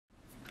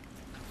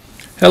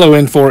Hello,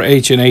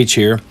 N4H&H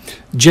here.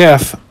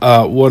 Jeff,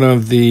 one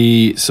of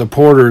the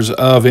supporters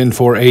of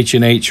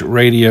N4H&H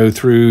radio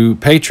through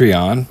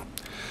Patreon,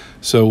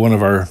 so one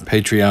of our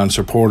Patreon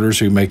supporters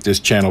who make this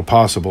channel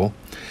possible,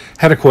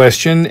 had a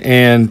question,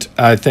 and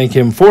I thank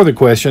him for the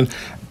question.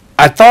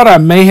 I thought I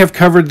may have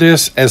covered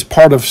this as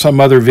part of some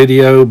other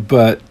video,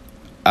 but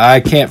I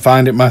can't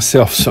find it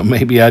myself, so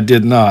maybe I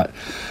did not.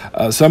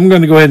 So I'm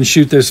going to go ahead and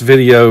shoot this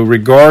video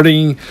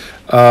regarding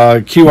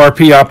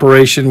QRP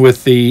operation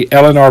with the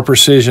LNR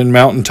Precision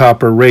Mountain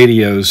Topper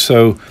radios.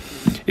 So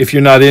if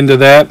you're not into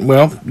that,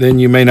 well, then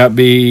you may not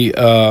be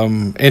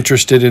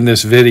interested in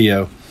this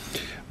video.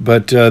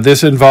 But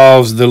this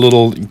involves the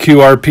little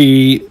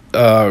QRP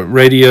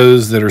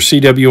radios that are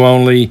CW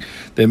only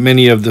that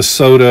many of the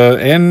SOTA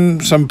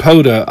and some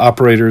POTA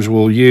operators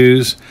will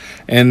use,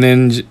 and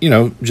then, you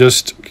know,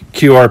 just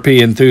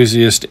QRP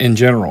enthusiasts in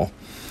general.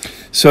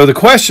 So the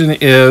question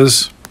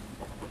is,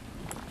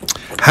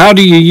 how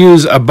do you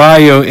use a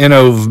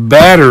Bioenno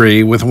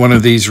battery with one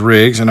of these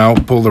rigs? And I'll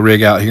pull the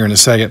rig out here in a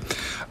second.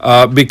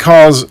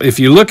 Because if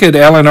you look at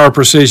LNR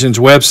Precision's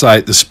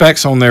website, the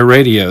specs on their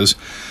radios,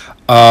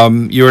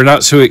 you are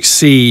not to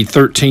exceed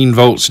 13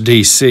 volts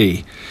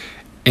DC.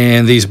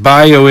 And these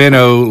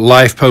Bioenno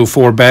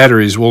LiFePO4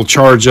 batteries will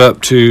charge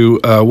up to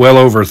well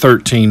over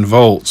 13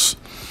 volts,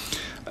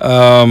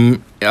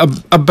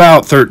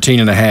 about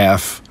 13 and a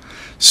half.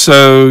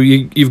 So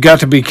you've got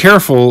to be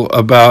careful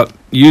about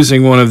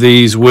using one of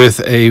these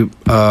with an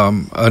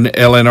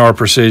LNR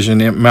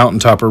Precision Mountain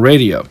Topper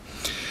radio.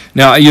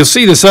 Now, you'll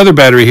see this other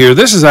battery here.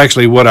 This is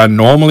actually what I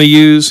normally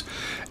use,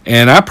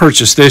 and I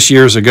purchased this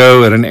years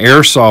ago at an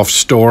airsoft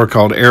store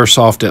called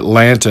Airsoft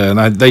Atlanta,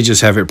 and they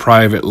just have it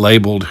private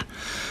labeled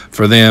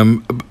for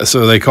them,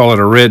 so they call it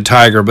a Red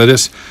Tiger. But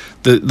it's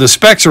the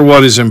specs are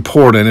what is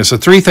important. It's a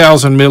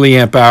 3,000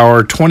 milliamp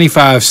hour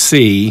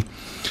 25C.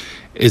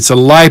 It's a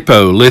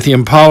LiPo,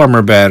 lithium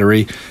polymer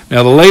battery.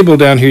 Now the label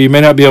down here, you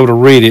may not be able to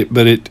read it,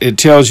 but it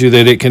tells you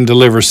that it can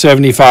deliver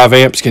 75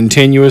 amps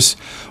continuous,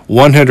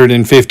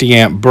 150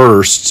 amp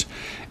bursts.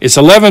 It's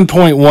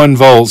 11.1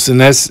 volts,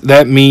 and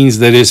that means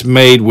that it's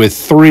made with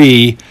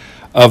 3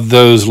 of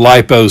those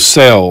LiPo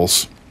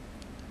cells.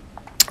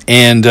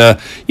 And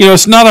you know,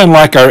 it's not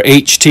unlike our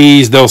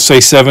HTs. They'll say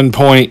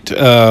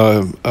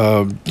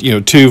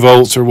 7.2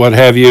 volts or what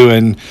have you,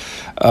 and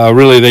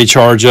really they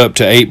charge up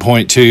to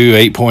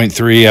 8.2,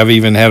 8.3. I've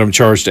even had them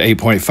charged to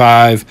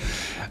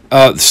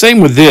 8.5.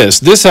 Same with this.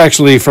 This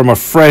actually, from a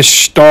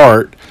fresh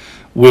start,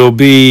 will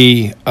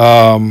be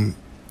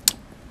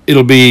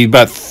it'll be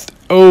about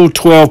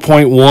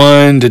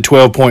 12.1 to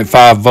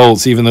 12.5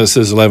 volts, even though it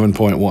says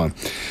 11.1.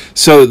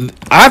 So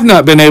I've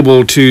not been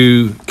able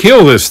to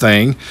kill this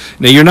thing.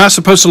 Now, you're not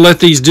supposed to let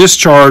these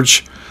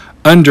discharge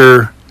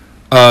under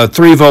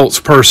 3 volts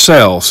per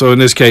cell. So in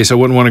this case, I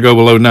wouldn't want to go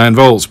below 9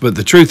 volts. But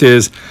the truth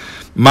is,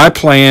 my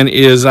plan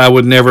is I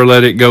would never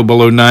let it go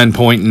below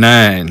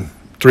 9.9,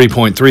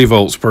 3.3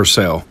 volts per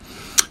cell,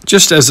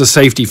 just as a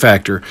safety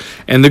factor.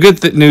 And the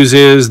good news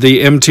is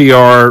the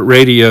MTR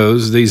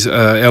radios, these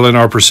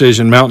LNR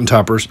Precision Mountain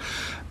Toppers,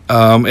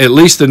 at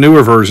least the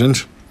newer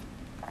versions,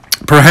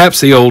 perhaps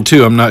the old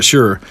too, I'm not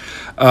sure,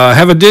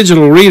 have a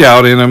digital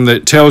readout in them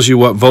that tells you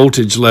what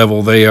voltage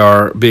level they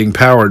are being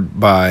powered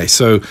by.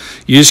 So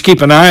you just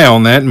keep an eye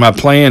on that, and my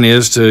plan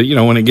is to, you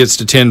know, when it gets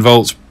to 10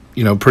 volts,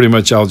 you know, pretty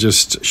much I'll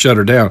just shut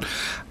her down.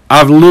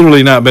 I've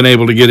literally not been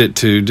able to get it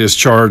to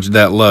discharge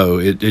that low.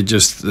 It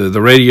just,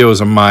 the radio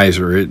is a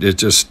miser. It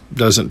just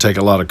doesn't take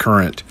a lot of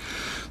current.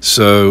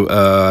 So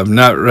I've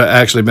not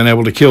actually been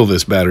able to kill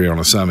this battery on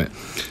a Summit.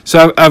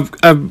 So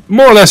I've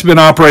more or less been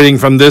operating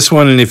from this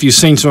one, and if you've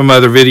seen some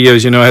other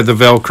videos, you know, I have the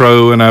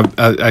Velcro, and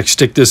I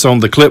stick this on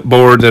the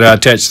clipboard that I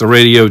attach the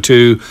radio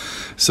to.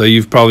 So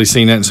you've probably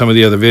seen that in some of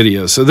the other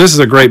videos. So this is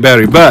a great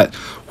battery. But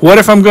what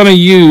if I'm going to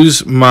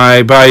use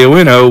my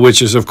Bioenno,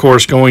 which is, of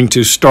course, going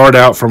to start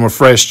out from a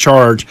fresh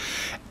charge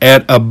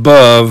at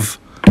above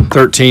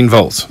 13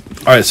 volts?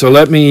 All right, so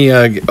let me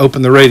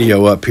open the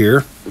radio up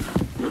here.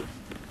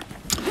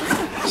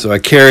 So I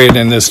carry it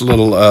in this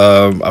little,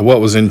 what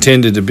was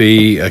intended to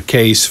be a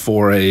case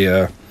for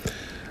a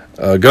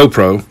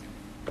GoPro.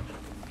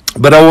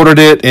 But I ordered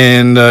it,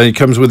 and it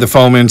comes with the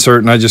foam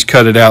insert, and I just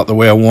cut it out the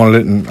way I wanted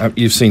it, and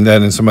you've seen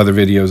that in some other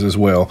videos as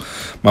well.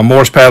 My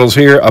Morse paddles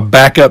here, a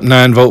backup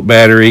 9-volt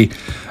battery.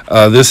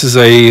 This is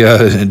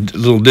a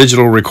little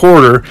digital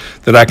recorder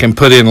that I can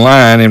put in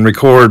line and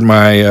record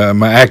my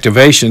my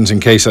activations in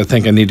case I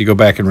think I need to go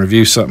back and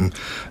review something.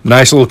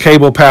 Nice little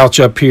cable pouch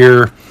up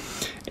here,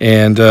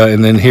 and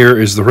then here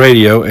is the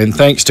radio. And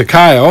thanks to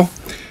Kyle,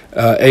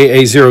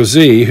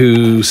 AA0Z,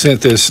 who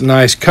sent this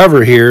nice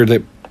cover here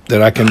that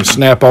I can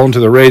snap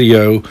onto the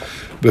radio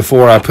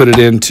before I put it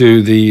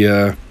into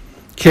the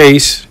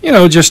case, you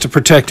know, just to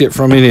protect it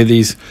from any of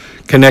these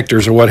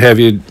connectors or what have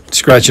you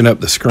scratching up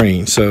the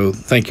screen. So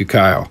thank you,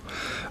 Kyle.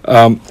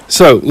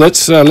 So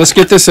let's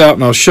get this out,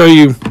 and I'll show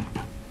you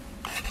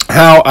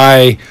how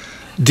I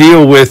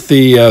deal with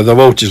the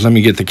voltage. Let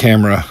me get the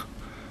camera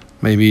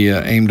maybe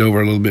aimed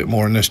over a little bit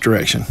more in this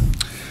direction.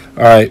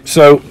 All right,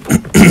 so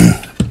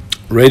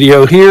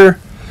Radio here,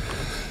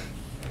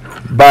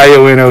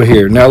 Bioenno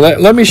here. Now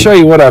let me show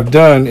you what I've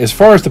done as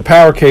far as the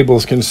power cable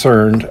is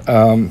concerned.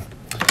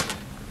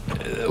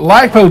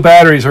 LiPo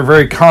batteries are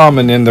very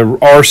common in the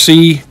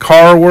RC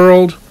car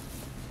world,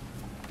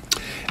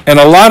 and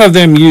a lot of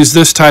them use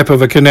this type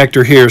of a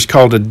connector here. It's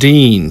called a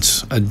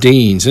Deans, and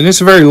it's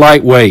very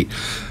lightweight.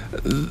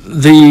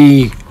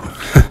 The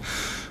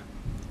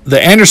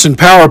Anderson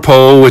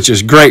PowerPole, which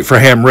is great for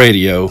ham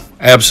radio,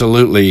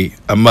 absolutely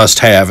a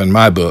must-have in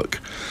my book,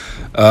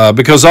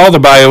 because all the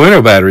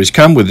Bioenno batteries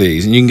come with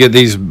these, and you can get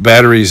these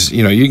batteries,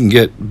 you can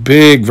get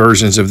big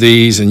versions of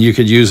these, and you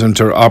could use them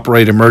to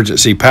operate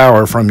emergency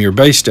power from your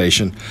base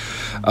station.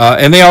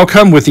 And they all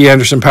come with the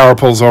Anderson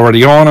PowerPoles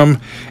already on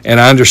them, and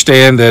I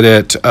understand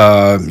that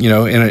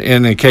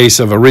in a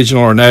case of a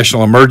regional or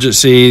national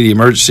emergency, the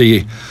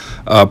emergency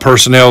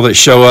personnel that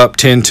show up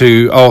tend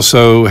to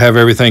also have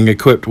everything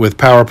equipped with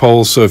power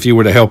poles. So if you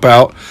were to help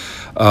out,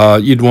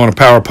 you'd want a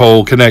power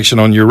pole connection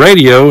on your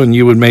radio, and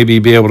you would maybe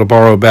be able to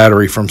borrow a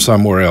battery from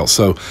somewhere else.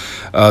 So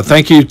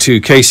thank you to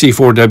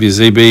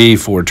KC4WZB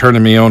for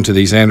turning me on to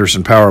these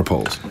Anderson power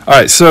poles. All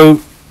right,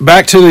 so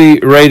back to the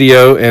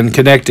radio and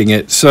connecting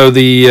it. So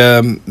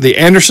the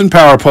Anderson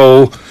power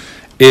pole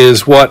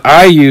is what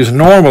I use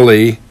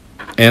normally,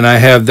 and I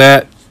have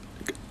that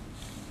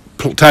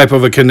type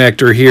of a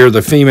connector here.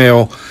 The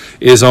female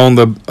is on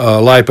the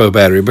LiPo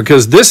battery,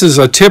 because this is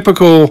a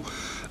typical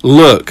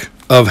look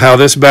of how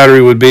this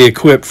battery would be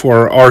equipped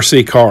for an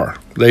RC car.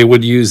 They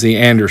would use the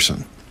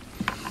Anderson,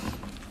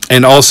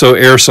 and also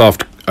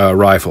airsoft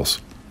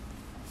rifles.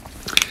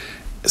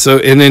 So,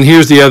 and then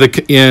here's the other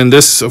end.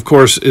 This, of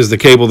course, is the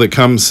cable that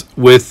comes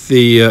with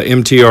the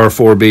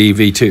MTR4B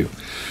V2.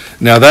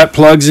 Now that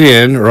plugs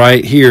in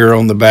right here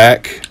on the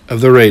back of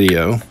the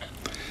radio,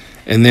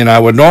 and then I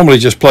would normally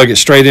just plug it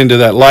straight into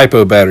that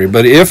LiPo battery.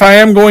 But if I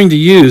am going to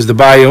use the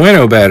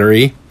Bioenno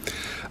battery,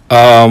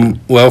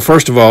 well,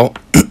 first of all,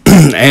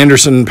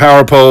 Anderson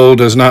PowerPole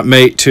does not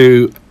mate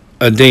to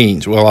a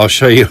Deans. Well, I'll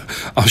show you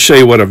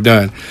what I've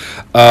done.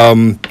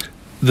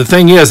 The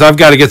thing is, I've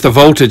got to get the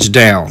voltage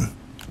down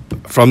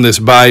from this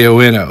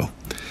Bioenno.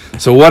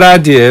 So what I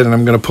did, and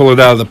I'm going to pull it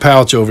out of the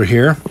pouch over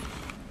here,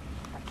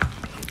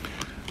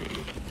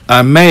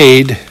 I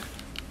made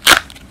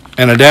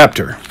an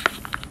adapter.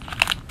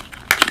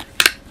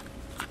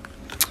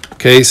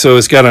 Okay, so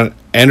it's got an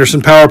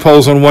Anderson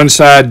PowerPoles on one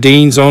side,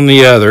 Deans on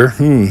the other.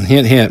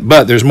 Hint, hint.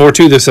 But there's more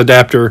to this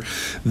adapter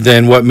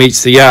than what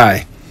meets the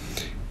eye.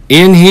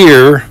 In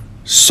here,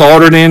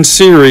 soldered in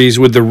series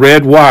with the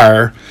red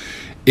wire,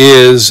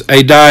 is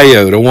a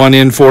diode, a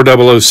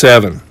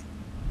 1N4007.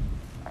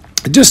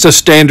 Just a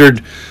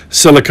standard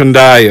silicon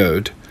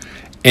diode.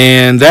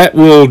 And that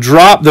will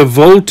drop the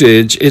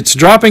voltage. It's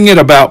dropping it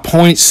about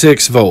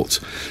 0.6 volts.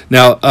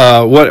 Now,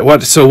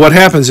 so what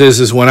happens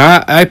is when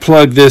I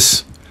plug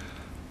this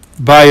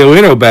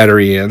Bioenno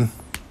battery in,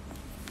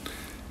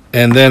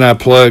 and then I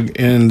plug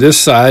in this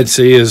side,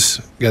 see,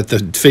 is got the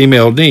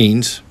female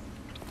Deans.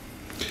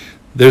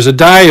 There's a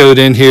diode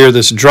in here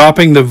that's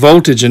dropping the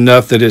voltage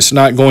enough that it's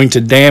not going to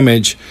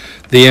damage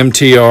the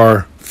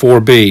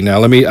MTR4B.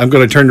 Now I'm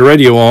going to turn the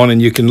radio on, and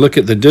you can look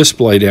at the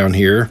display down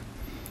here.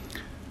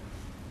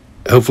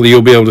 Hopefully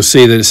you'll be able to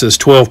see that it says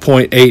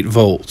 12.8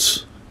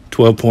 volts.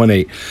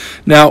 12.8.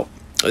 Now,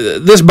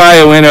 this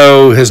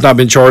Bioenno has not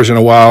been charged in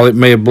a while. It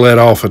may have bled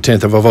off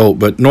 1/10 of a volt,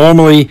 but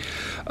normally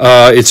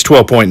it's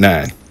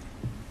 12.9.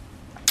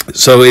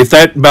 So if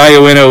that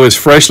Bioenno is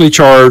freshly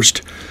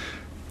charged,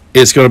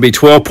 it's going to be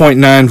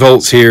 12.9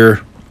 volts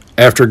here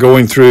after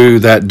going through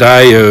that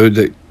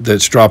diode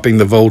that's dropping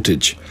the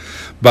voltage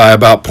by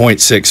about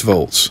 0.6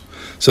 volts.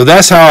 So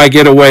that's how I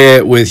get away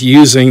with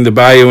using the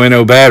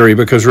Bioenno battery,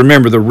 because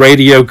remember, the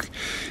radio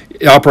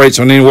operates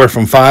on anywhere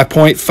from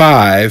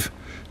 5.5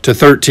 to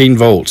 13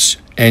 volts,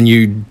 and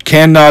you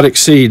cannot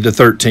exceed the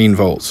 13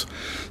 volts.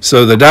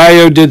 So the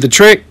diode did the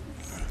trick,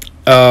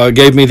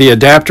 gave me the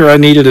adapter I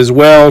needed as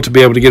well to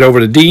be able to get over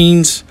to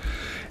Deans,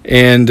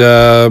 and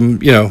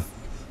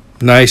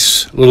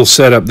nice little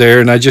setup there.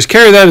 And I just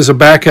carry that as a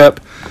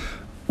backup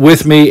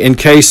with me in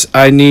case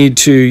I need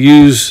to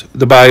use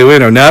the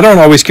Bioenno. Now, I don't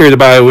always carry the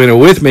Bioenno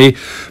with me,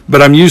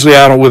 but I'm usually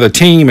out with a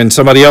team, and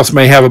somebody else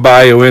may have a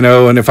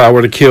Bioenno, and if I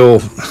were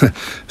to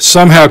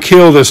somehow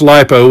kill this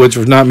LiPo, which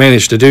we've not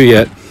managed to do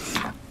yet,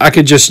 I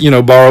could just,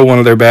 borrow one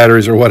of their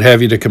batteries or what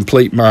have you to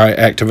complete my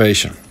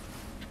activation.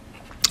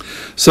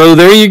 So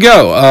there you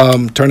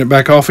go. Turn it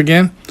back off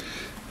again.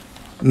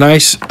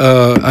 Nice,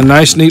 a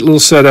nice, neat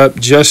little setup.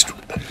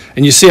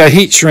 And you see I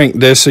heat shrink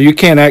this so you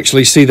can't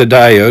actually see the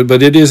diode,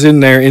 but it is in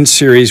there in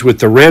series with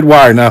the red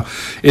wire. Now,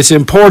 it's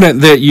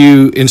important that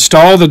you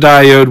install the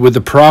diode with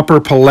the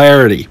proper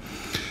polarity.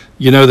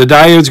 The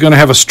diode's going to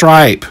have a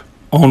stripe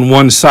on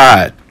one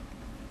side.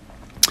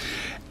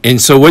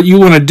 And so what you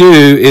want to do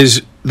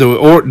is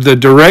the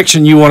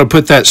direction you want to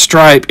put that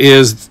stripe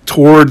is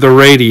toward the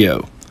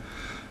radio,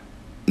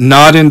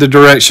 not in the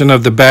direction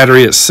of the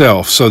battery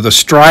itself. So the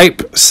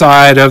stripe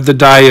side of the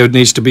diode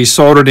needs to be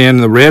soldered in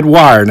the red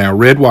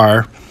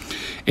wire,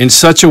 in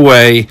such a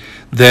way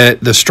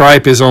that the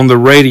stripe is on the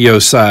radio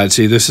side.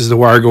 See, this is the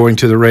wire going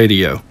to the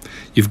radio.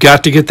 You've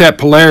got to get that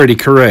polarity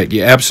correct.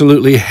 You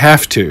absolutely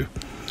have to.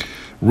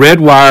 Red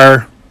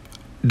wire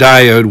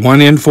diode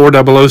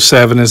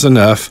 1N4007 is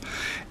enough,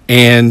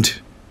 and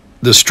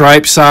the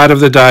stripe side of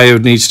the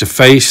diode needs to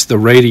face the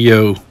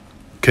radio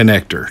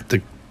connector,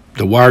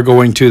 the wire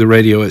going to the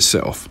radio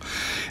itself.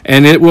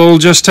 And it will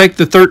just take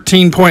the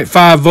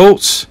 13.5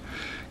 volts,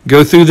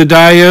 go through the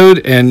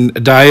diode, and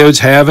diodes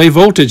have a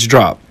voltage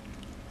drop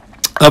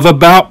of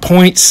about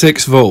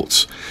 0.6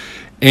 volts.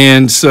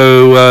 And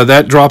so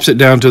that drops it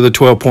down to the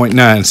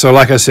 12.9. So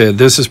like I said,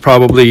 this has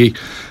probably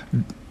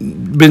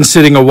been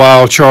sitting a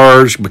while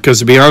charged, because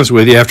to be honest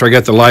with you, after I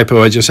got the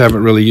LiPo, I just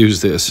haven't really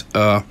used this.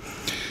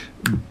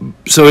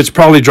 So it's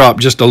probably dropped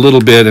just a little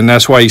bit, and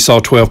that's why you saw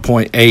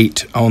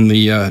 12.8 on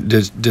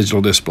the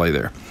digital display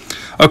there.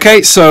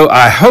 Okay, so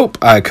I hope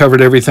I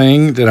covered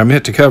everything that I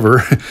meant to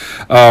cover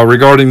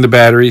regarding the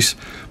batteries.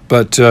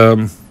 But,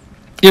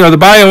 you know, the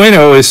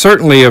Bioenno is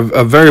certainly a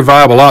very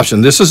viable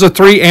option. This is a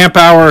 3 amp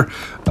hour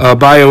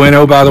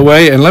Bioenno, by the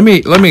way. And let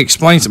me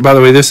explain. By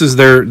the way, this is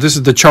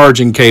the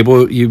charging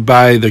cable. You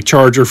buy the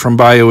charger from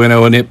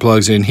Bioenno, and it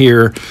plugs in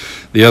here.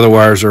 The other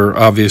wires are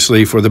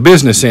obviously for the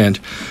business end.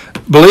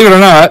 Believe it or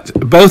not,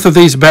 both of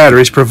these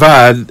batteries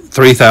provide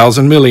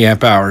 3,000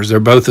 milliamp hours. They're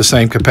both the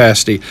same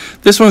capacity.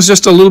 This one's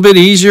just a little bit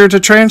easier to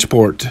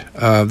transport.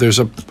 There's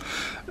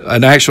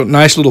an actual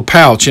nice little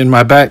pouch in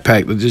my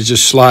backpack that it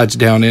just slides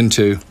down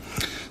into.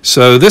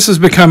 So this has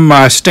become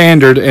my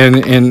standard,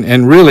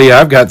 and really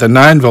I've got the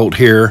 9-volt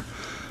here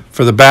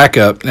for the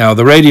backup. Now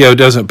the radio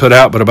doesn't put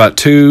out but about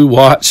 2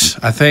 watts,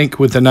 I think,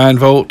 with the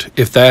 9-volt,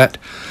 if that.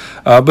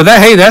 But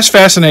hey, that's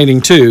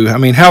fascinating too. I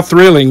mean, how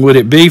thrilling would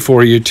it be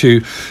for you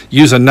to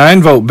use a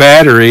 9-volt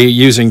battery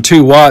using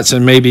 2 watts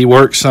and maybe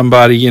work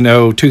somebody, you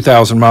know,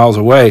 2,000 miles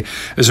away?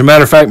 As a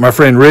matter of fact, my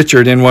friend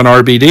Richard in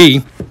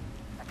N1RBD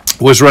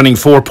was running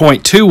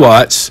 4.2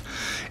 watts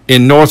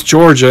in North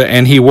Georgia,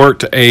 and he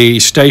worked a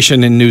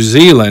station in New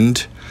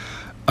Zealand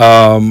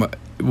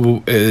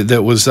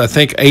that was, I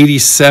think,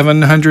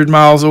 8,700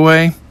 miles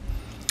away.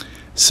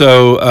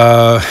 So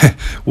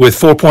with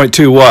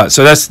 4.2 watts.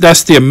 So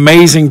that's the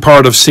amazing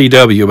part of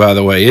CW, by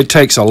the way. It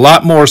takes a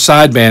lot more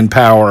sideband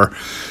power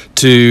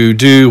to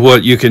do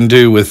what you can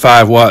do with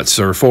 5 watts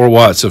or 4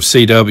 watts of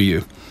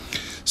CW.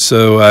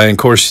 So, and of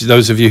course,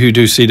 those of you who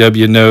do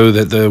CW know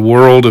that the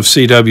world of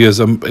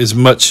CW is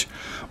much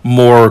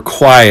more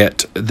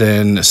quiet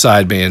than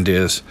sideband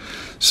is.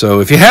 So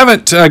if you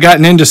haven't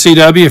gotten into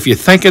CW, if you're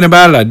thinking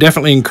about it, I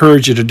definitely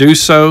encourage you to do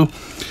so.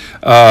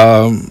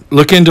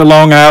 Look into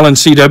Long Island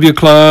CW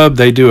Club.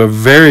 They do a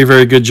very,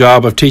 very good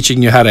job of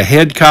teaching you how to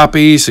head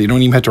copy, so you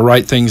don't even have to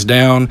write things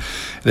down.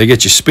 They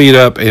get you speed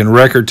up in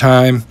record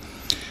time.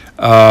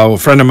 A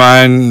friend of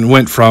mine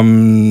went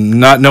from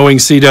not knowing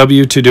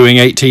CW to doing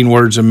 18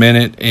 words a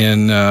minute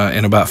in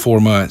about 4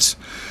 months.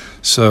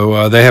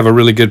 So they have a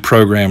really good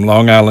program,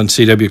 Long Island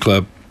CW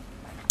Club.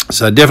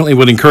 So I definitely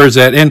would encourage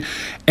that. And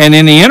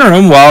in the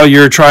interim, while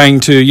you're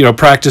trying to, you know,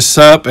 practice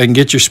up and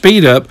get your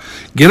speed up,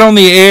 get on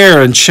the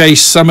air and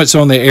chase summits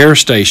on the air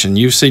station.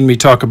 You've seen me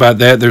talk about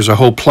that. There's a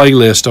whole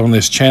playlist on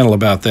this channel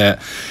about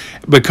that.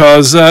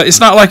 Because it's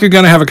not like you're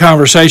going to have a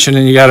conversation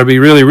and you got to be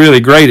really, really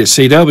great at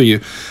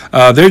CW.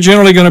 They're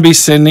generally going to be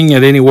sending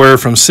at anywhere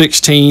from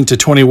 16 to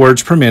 20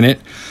 words per minute.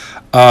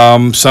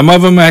 Some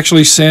of them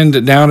actually send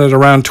it down at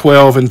around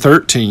 12 and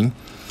 13.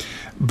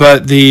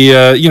 But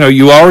the you know,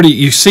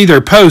 you see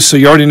their posts, so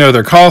you already know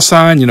their call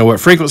sign, you know what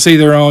frequency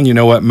they're on, you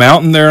know what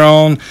mountain they're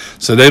on,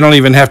 so they don't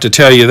even have to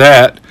tell you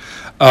that.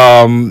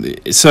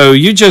 So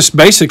you just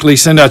basically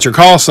send out your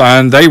call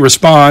sign, they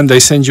respond, they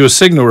send you a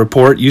signal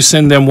report, you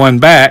send them one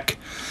back,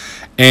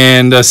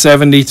 and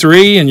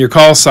 73 and your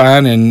call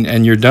sign,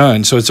 and you're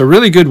done. So it's a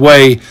really good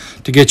way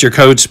to get your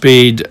code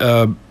speed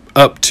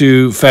up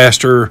to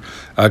faster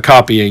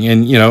copying.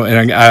 And you know,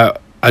 and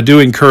I do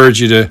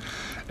encourage you to,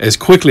 as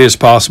quickly as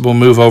possible,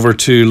 move over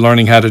to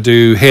learning how to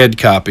do head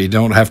copy.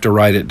 Don't have to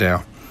write it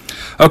down.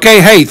 Okay,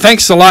 hey,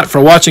 thanks a lot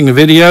for watching the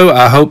video.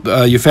 I hope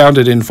you found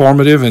it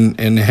informative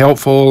and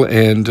helpful.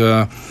 And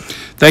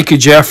thank you,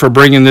 Jeff, for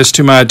bringing this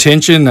to my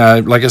attention.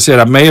 Like I said,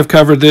 I may have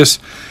covered this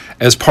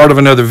as part of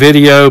another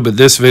video, but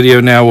this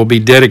video now will be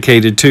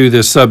dedicated to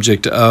this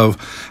subject of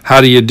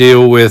how do you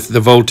deal with the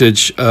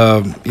voltage,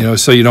 you know,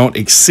 so you don't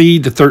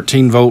exceed the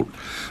 13-volt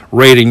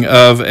rating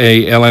of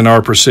a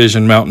LNR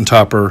Precision Mountain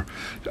Topper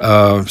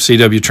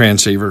CW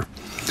transceiver.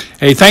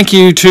 Hey, thank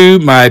you to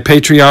my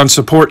Patreon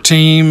support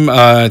team.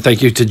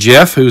 Thank you to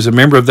Jeff, who's a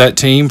member of that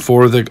team,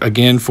 for this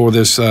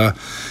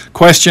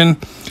question.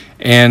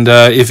 And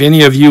if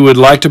any of you would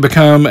like to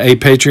become a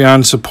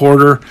Patreon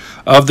supporter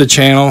of the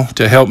channel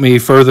to help me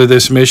further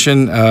this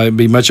mission, it'd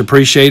be much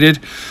appreciated.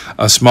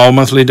 A small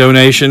monthly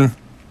donation,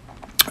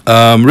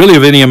 really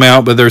of any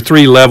amount, but there are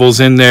 3 levels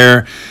in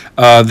there.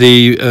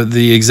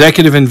 The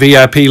executive and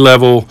VIP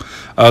level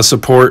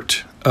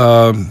support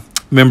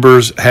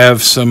members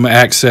have some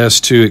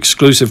access to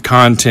exclusive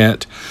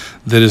content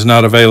that is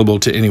not available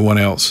to anyone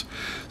else.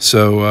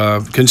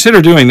 So consider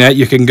doing that.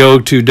 You can go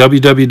to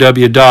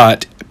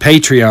www.patreon.com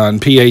Patreon,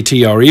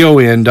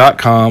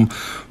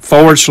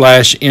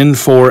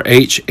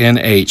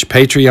 patreon.com/N4HNH,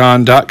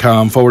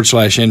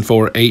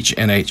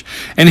 patreon.com/N4HNH.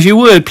 And if you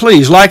would,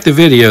 please like the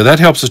video. That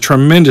helps us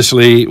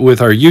tremendously with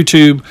our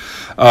YouTube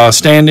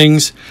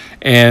standings,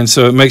 and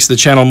so it makes the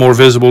channel more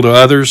visible to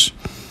others.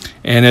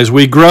 And as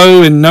we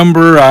grow in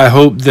number, I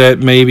hope that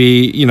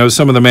maybe,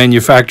 some of the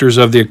manufacturers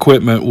of the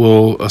equipment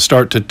will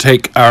start to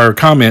take our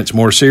comments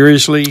more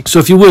seriously. So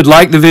if you would,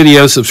 like the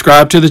video,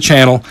 subscribe to the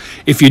channel.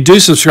 If you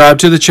do subscribe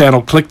to the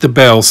channel, click the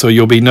bell so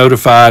you'll be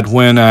notified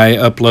when I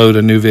upload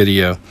a new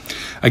video.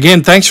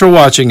 Again, thanks for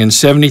watching, and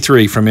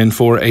 73 from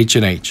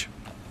N4H&H.